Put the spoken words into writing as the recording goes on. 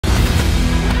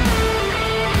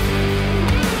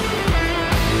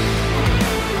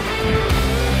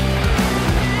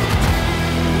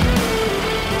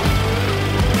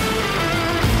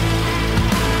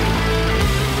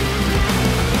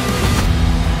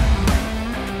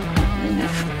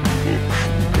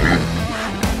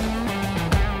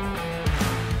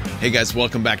Hey guys,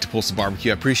 welcome back to Postal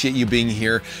Barbecue. I appreciate you being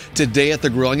here. Today at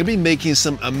the grill, I'm gonna be making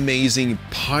some amazing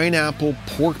pineapple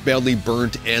pork belly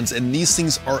burnt ends, and these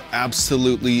things are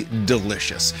absolutely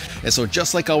delicious. And so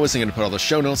just like always, I'm gonna put all the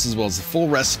show notes as well as the full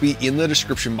recipe in the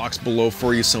description box below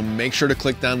for you. So make sure to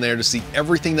click down there to see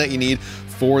everything that you need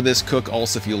for this cook.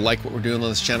 Also, if you like what we're doing on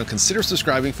this channel, consider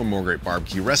subscribing for more great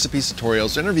barbecue recipes,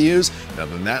 tutorials, and reviews. Other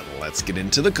than that, let's get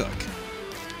into the cook.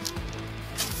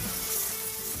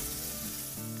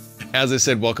 As I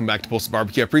said, welcome back to Postal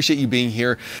Barbecue. I appreciate you being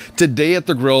here. Today at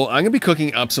the grill, I'm gonna be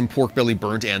cooking up some pork belly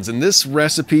burnt ends. And this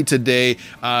recipe today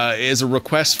is a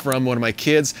request from one of my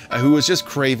kids who was just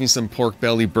craving some pork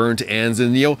belly burnt ends.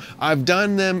 And you know, I've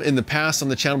done them in the past on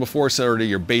the channel before, sort of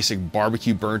your basic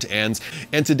barbecue burnt ends.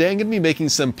 And today I'm gonna be making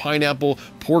some pineapple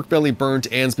pork belly burnt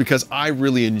ends because I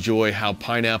really enjoy how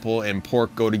pineapple and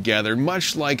pork go together,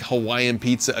 much like Hawaiian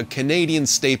pizza, a Canadian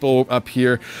staple up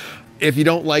here. If you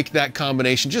don't like that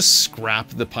combination, just scrap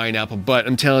the pineapple, but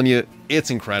I'm telling you,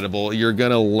 it's incredible. You're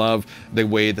gonna love the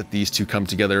way that these two come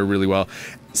together really well.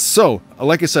 So,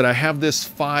 like I said, I have this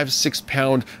 5-6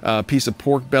 pound piece of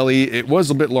pork belly. It was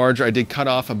a bit larger. I did cut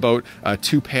off about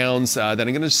 2 pounds that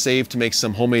I'm gonna save to make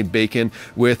some homemade bacon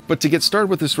with. But to get started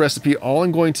with this recipe, all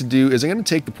I'm going to do is I'm gonna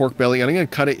take the pork belly and I'm gonna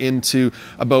cut it into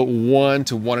about 1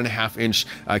 to 1.5 inch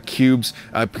cubes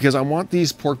because I want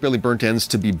these pork belly burnt ends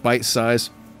to be bite-sized.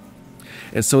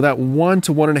 And so that 1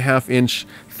 to 1.5 inch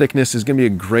thickness is gonna be a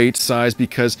great size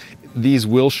because these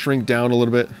will shrink down a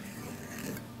little bit.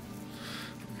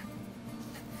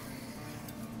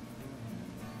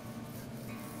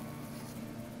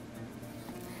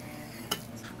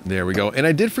 There we go. And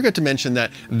I did forget to mention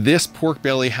that this pork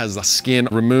belly has the skin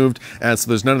removed, and so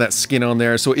there's none of that skin on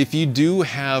there. So if you do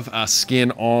have a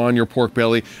skin on your pork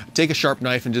belly, take a sharp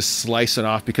knife and just slice it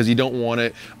off because you don't want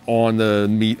it on the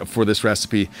meat for this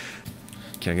recipe.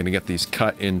 Okay, I'm gonna get these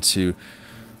cut into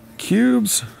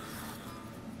cubes.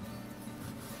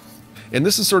 And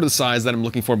this is sort of the size that I'm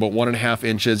looking for, about 1.5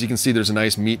 inches. You can see there's a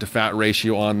nice meat to fat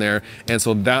ratio on there. And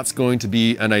so that's going to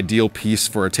be an ideal piece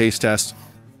for a taste test.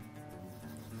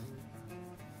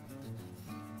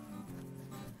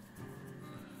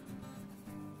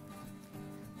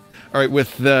 All right,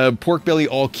 with the pork belly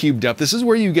all cubed up, this is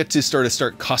where you get to start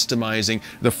customizing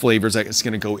the flavors that it's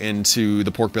gonna go into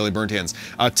the pork belly burnt ends.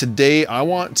 Today, I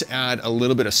want to add a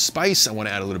little bit of spice, I wanna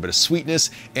add a little bit of sweetness,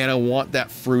 and I want that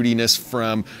fruitiness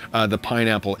from the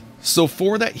pineapple. So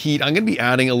for that heat, I'm gonna be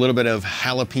adding a little bit of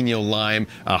jalapeno lime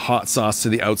hot sauce to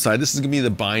the outside. This is gonna be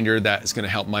the binder that is gonna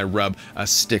help my rub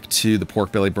stick to the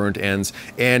pork belly burnt ends.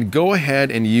 And go ahead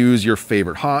and use your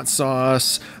favorite hot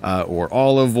sauce or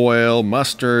olive oil,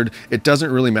 mustard. It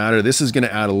doesn't really matter. This is gonna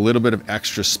add a little bit of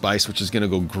extra spice, which is gonna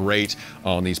go great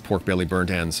on these pork belly burnt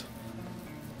ends.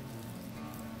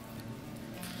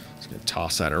 Just gonna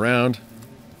toss that around.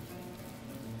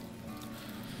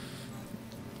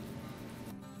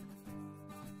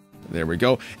 There we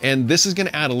go. And this is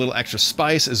gonna add a little extra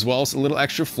spice as well as a little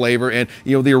extra flavor. And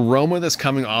you know, the aroma that's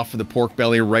coming off of the pork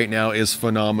belly right now is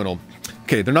phenomenal.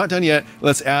 Okay, they're not done yet.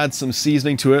 Let's add some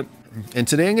seasoning to it. And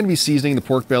today I'm gonna be seasoning the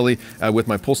pork belly with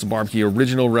my Postal Barbecue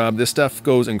Original Rub. This stuff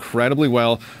goes incredibly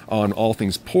well on all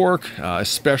things pork,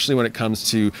 especially when it comes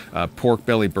to pork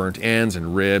belly burnt ends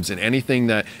and ribs and anything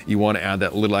that you wanna add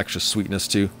that little extra sweetness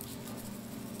to.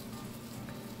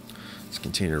 Let's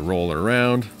continue to roll it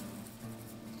around.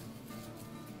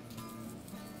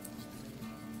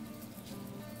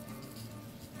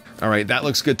 All right, that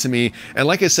looks good to me. And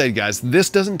like I said, guys, this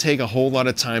doesn't take a whole lot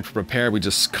of time to prepare. We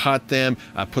just cut them,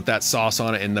 put that sauce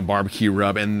on it in the barbecue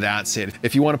rub, and that's it.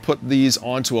 If you want to put these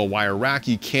onto a wire rack,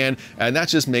 you can, and that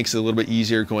just makes it a little bit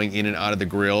easier going in and out of the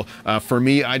grill. For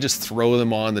me, I just throw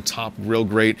them on the top grill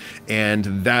grate,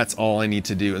 and that's all I need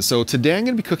to do. And so today I'm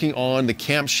gonna be cooking on the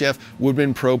Camp Chef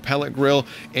Woodwind Pro pellet grill,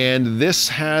 and this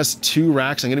has 2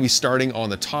 racks. I'm gonna be starting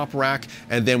on the top rack,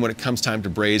 and then when it comes time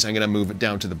to braise, I'm gonna move it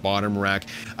down to the bottom rack.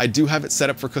 I do have it set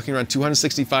up for cooking around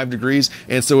 265 degrees.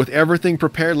 And so with everything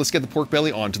prepared, let's get the pork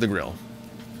belly onto the grill.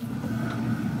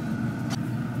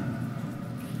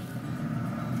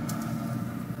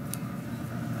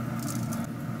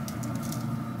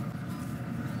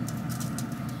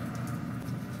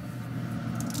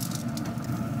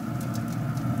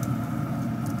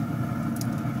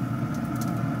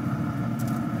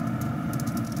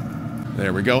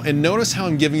 There we go. And notice how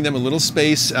I'm giving them a little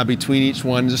space between each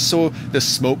one, just so the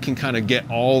smoke can kind of get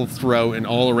all throughout and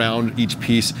all around each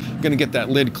piece. I'm gonna get that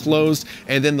lid closed.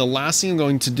 And then the last thing I'm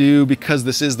going to do, because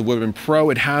this is the Woodwind Pro,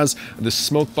 it has the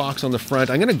smoke box on the front.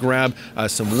 I'm gonna grab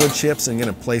some wood chips and I'm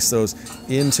gonna place those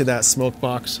into that smoke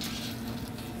box.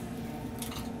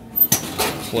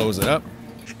 Close it up.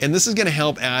 And this is gonna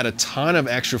help add a ton of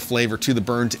extra flavor to the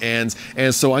burnt ends.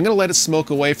 And so I'm gonna let it smoke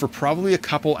away for probably a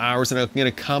couple hours, and I'm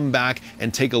gonna come back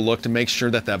and take a look to make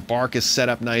sure that that bark is set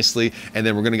up nicely. And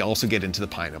then we're gonna also get into the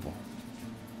pineapple.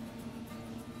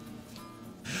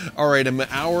 All right, I'm an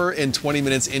hour and 20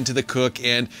 minutes into the cook,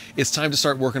 and it's time to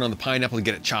start working on the pineapple to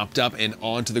get it chopped up and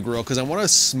onto the grill, because I want to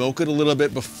smoke it a little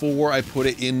bit before I put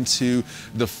it into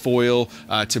the foil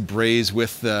to braise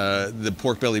with the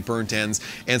pork belly burnt ends.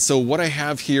 And so what I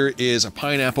have here is a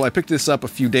pineapple. I picked this up a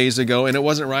few days ago, and it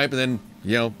wasn't ripe, but then,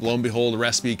 you know, lo and behold, the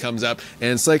recipe comes up,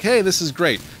 and it's like, hey, this is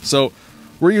great. So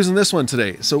we're using this one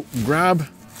today. So grab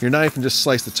your knife and just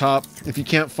slice the top. If you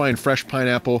can't find fresh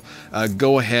pineapple,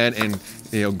 go ahead and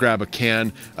grab a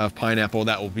can of pineapple.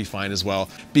 That will be fine as well.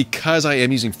 Because I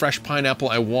am using fresh pineapple,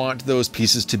 I want those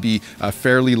pieces to be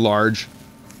fairly large.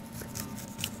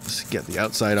 Let's get the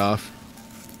outside off.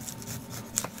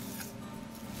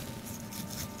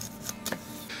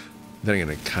 Then I'm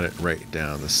gonna cut it right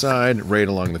down the side, right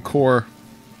along the core.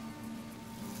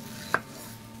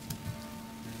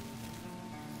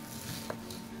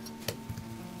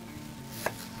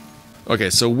 Okay,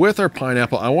 so with our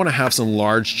pineapple, I want to have some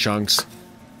large chunks.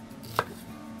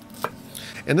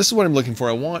 And this is what I'm looking for.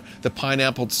 I want the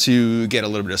pineapple to get a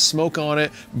little bit of smoke on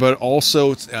it, but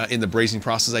also in the braising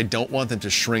process, I don't want them to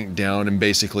shrink down and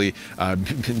basically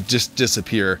just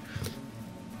disappear.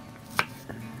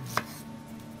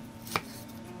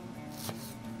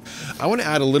 I want to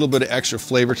add a little bit of extra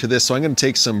flavor to this, so I'm going to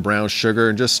take some brown sugar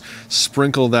and just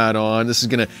sprinkle that on. This is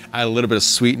going to add a little bit of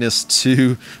sweetness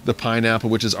to the pineapple,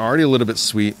 which is already a little bit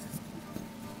sweet.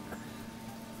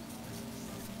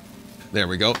 There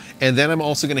we go. And then I'm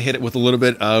also going to hit it with a little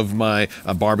bit of my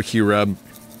barbecue rub.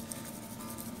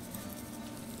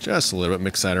 Just a little bit,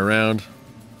 mix that around.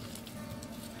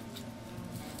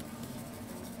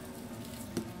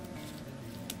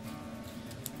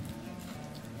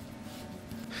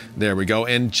 There we go.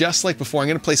 And just like before, I'm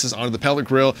going to place this onto the pellet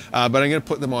grill, but I'm going to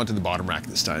put them onto the bottom rack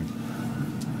this time.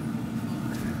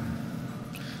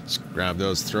 Just grab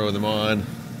those, throw them on.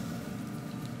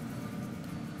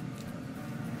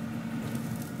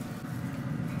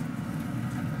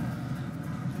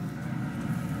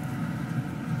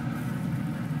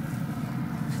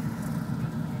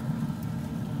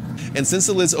 And since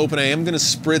the lid's open, I am going to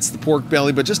spritz the pork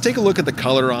belly, but just take a look at the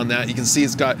color on that. You can see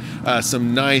it's got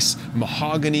some nice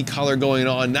mahogany color going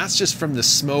on. That's just from the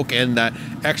smoke and that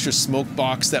extra smoke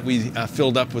box that we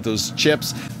filled up with those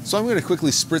chips. So I'm going to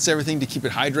quickly spritz everything to keep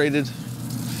it hydrated.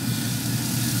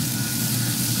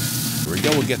 There we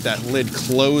go. We'll get that lid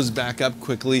closed back up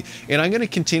quickly. And I'm going to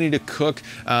continue to cook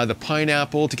the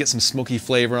pineapple to get some smoky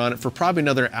flavor on it for probably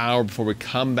another hour before we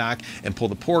come back and pull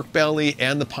the pork belly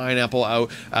and the pineapple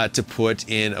out to put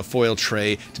in a foil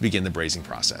tray to begin the braising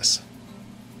process.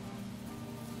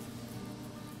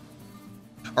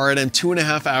 All right, I'm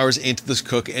 2.5 hours into this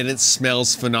cook and it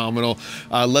smells phenomenal.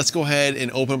 Let's go ahead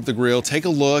and open up the grill, take a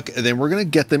look, and then we're going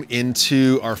to get them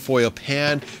into our foil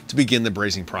pan to begin the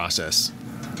braising process.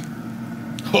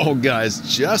 Oh guys,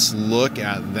 just look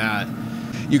at that.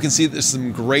 You can see there's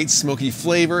some great smoky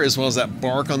flavor, as well as that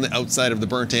bark on the outside of the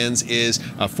burnt ends is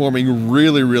forming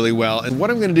really, really well. And what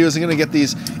I'm gonna do is I'm gonna get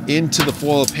these into the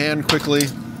foil pan quickly.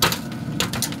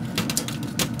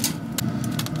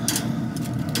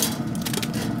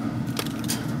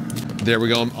 There we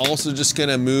go. I'm also just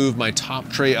gonna move my top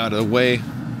tray out of the way.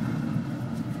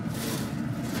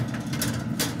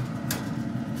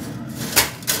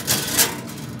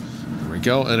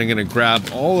 Go, and I'm going to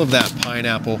grab all of that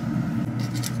pineapple.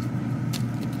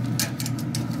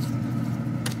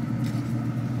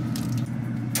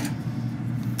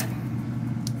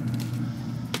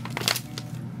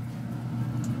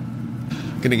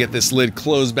 Gonna get this lid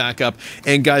closed back up,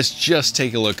 and guys, just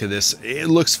take a look at this. It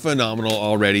looks phenomenal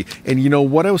already. And you know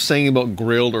what I was saying about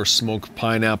grilled or smoked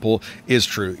pineapple is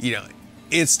true. You know,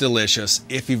 it's delicious.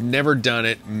 If you've never done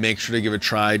it, make sure to give it a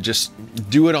try. Just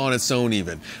do it on its own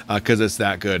even, because it's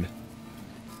that good.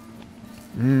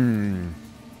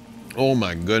 Oh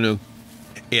my goodness.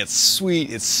 It's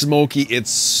sweet, it's smoky, it's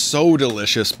so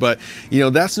delicious. But you know,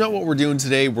 that's not what we're doing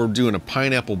today. We're doing a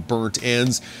pineapple burnt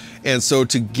ends. And so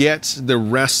to get the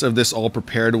rest of this all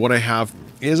prepared, what I have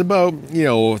is about, you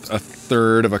know,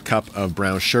 1/3 cup of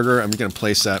brown sugar. I'm gonna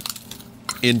place that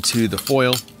into the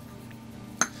foil.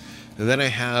 And then I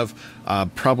have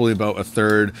probably about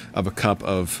 1/3 cup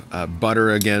of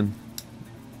butter again.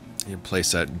 You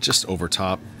place that just over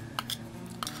top.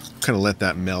 Kind of let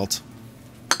that melt.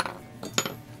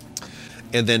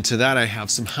 And then to that I have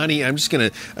some honey. I'm just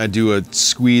gonna do a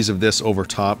squeeze of this over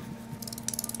top.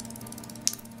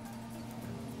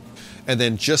 And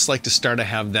then just like to start, I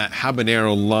have that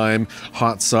habanero lime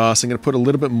hot sauce. I'm gonna put a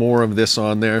little bit more of this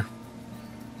on there.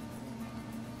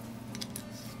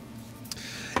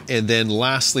 And then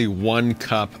lastly, 1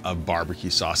 cup of barbecue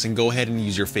sauce. And go ahead and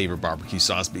use your favorite barbecue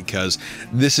sauce because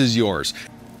this is yours.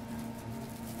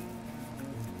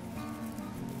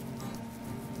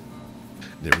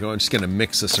 There we go, I'm just gonna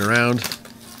mix this around.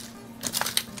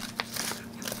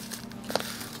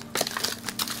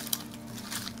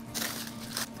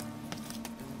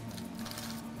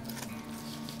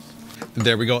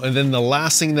 There we go, and then the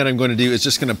last thing that I'm going to do is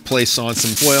just gonna place on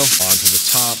some foil onto the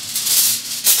top.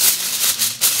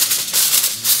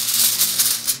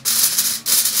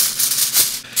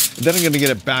 Then I'm gonna get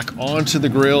it back onto the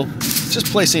grill, just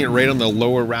placing it right on the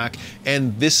lower rack.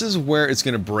 And this is where it's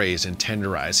gonna braise and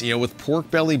tenderize. You know, with pork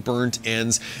belly burnt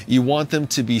ends, you want them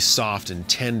to be soft and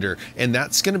tender. And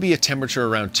that's gonna be a temperature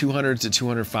around 200 to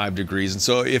 205 degrees. And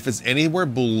so if it's anywhere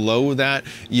below that,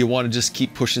 you wanna just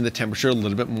keep pushing the temperature a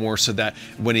little bit more so that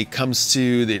when it comes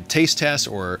to the taste test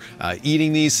or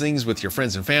eating these things with your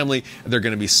friends and family, they're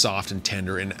gonna be soft and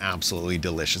tender and absolutely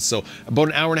delicious. So about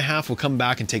an hour and a half, we'll come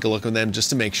back and take a look at them just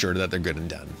to make sure that they're good and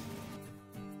done.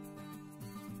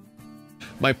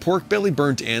 My pork belly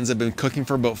burnt ends have been cooking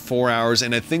for about 4 hours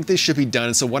and I think they should be done.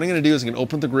 And so what I'm gonna do is I'm gonna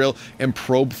open the grill and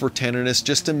probe for tenderness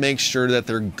just to make sure that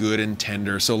they're good and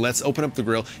tender. So let's open up the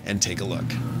grill and take a look.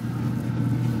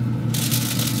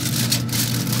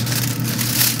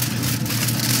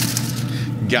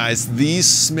 Guys, these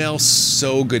smell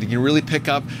so good. You can really pick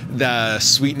up the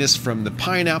sweetness from the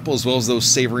pineapple as well as those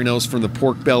savory notes from the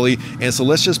pork belly. And so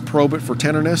let's just probe it for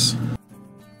tenderness.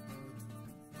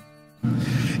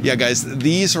 Yeah, guys,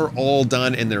 these are all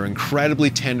done and they're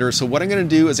incredibly tender. So what I'm gonna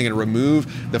do is I'm gonna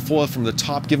remove the foil from the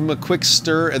top, give them a quick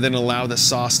stir, and then allow the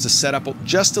sauce to set up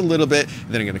just a little bit. And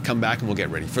then I'm gonna come back and we'll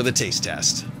get ready for the taste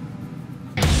test.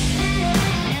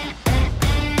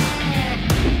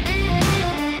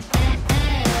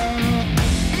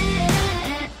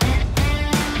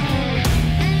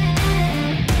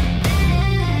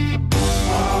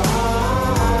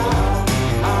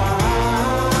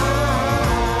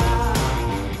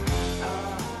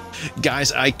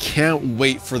 Guys, I can't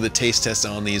wait for the taste test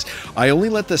on these. I only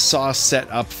let the sauce set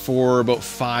up for about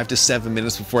 5 to 7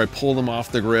 minutes before I pulled them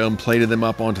off the grill and plated them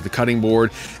up onto the cutting board.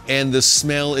 And the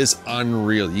smell is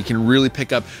unreal. You can really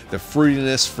pick up the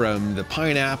fruitiness from the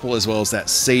pineapple as well as that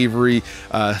savory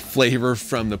flavor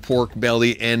from the pork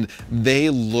belly. And they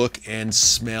look and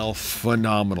smell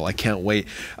phenomenal. I can't wait.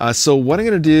 So what I'm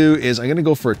gonna do is I'm gonna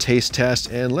go for a taste test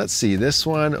and let's see, this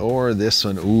one or this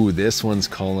one. Ooh, this one's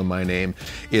calling my name.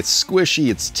 It's squishy,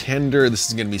 it's tender. This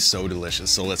is gonna be so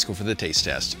delicious. So let's go for the taste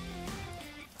test.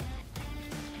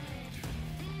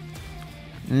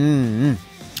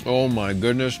 Oh my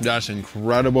goodness, that's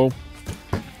incredible.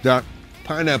 That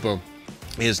pineapple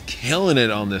is killing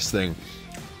it on this thing.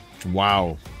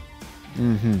 Wow.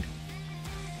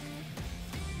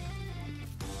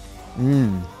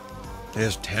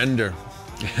 It's tender.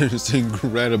 It's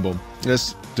incredible.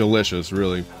 It's delicious,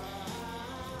 really.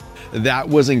 That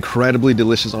was incredibly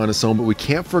delicious on its own, but we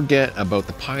can't forget about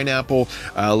the pineapple.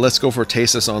 Let's go for a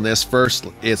taste test on this. First,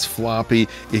 it's floppy.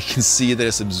 You can see that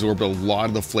it's absorbed a lot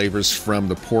of the flavors from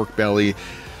the pork belly.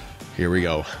 Here we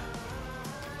go.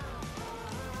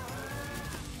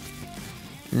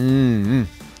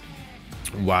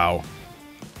 Wow.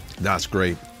 That's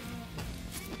great.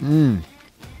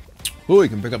 Oh, you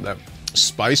can pick up that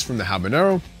spice from the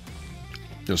habanero.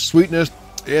 The sweetness.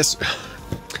 It's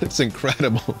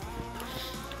incredible.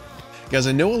 Guys,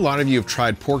 I know a lot of you have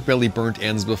tried pork belly burnt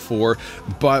ends before,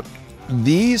 but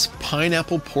these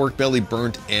pineapple pork belly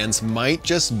burnt ends might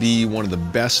just be one of the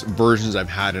best versions I've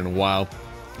had in a while.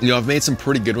 You know, I've made some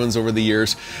pretty good ones over the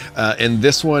years, and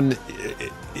this one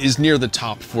is near the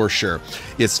top for sure.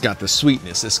 It's got the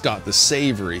sweetness, it's got the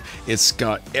savory, it's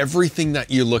got everything that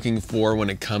you're looking for when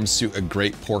it comes to a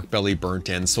great pork belly burnt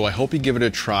end. So I hope you give it a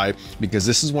try because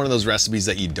this is one of those recipes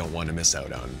that you don't want to miss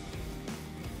out on.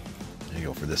 I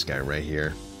go for this guy right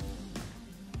here.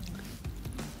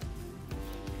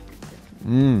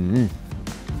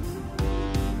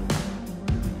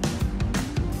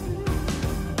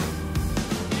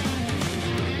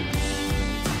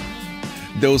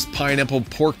 Those pineapple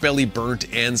pork belly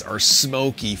burnt ends are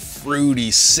smoky,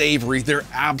 fruity, savory. They're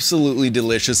absolutely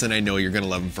delicious, and I know you're gonna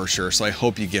love them for sure, so I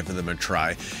hope you give them a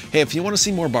try. Hey, if you wanna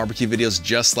see more barbecue videos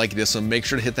just like this one, make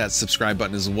sure to hit that subscribe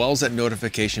button as well as that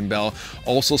notification bell.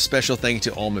 Also, special thank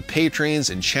you to all my patrons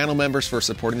and channel members for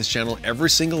supporting this channel every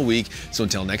single week. So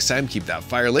until next time, keep that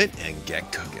fire lit and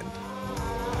get cooking.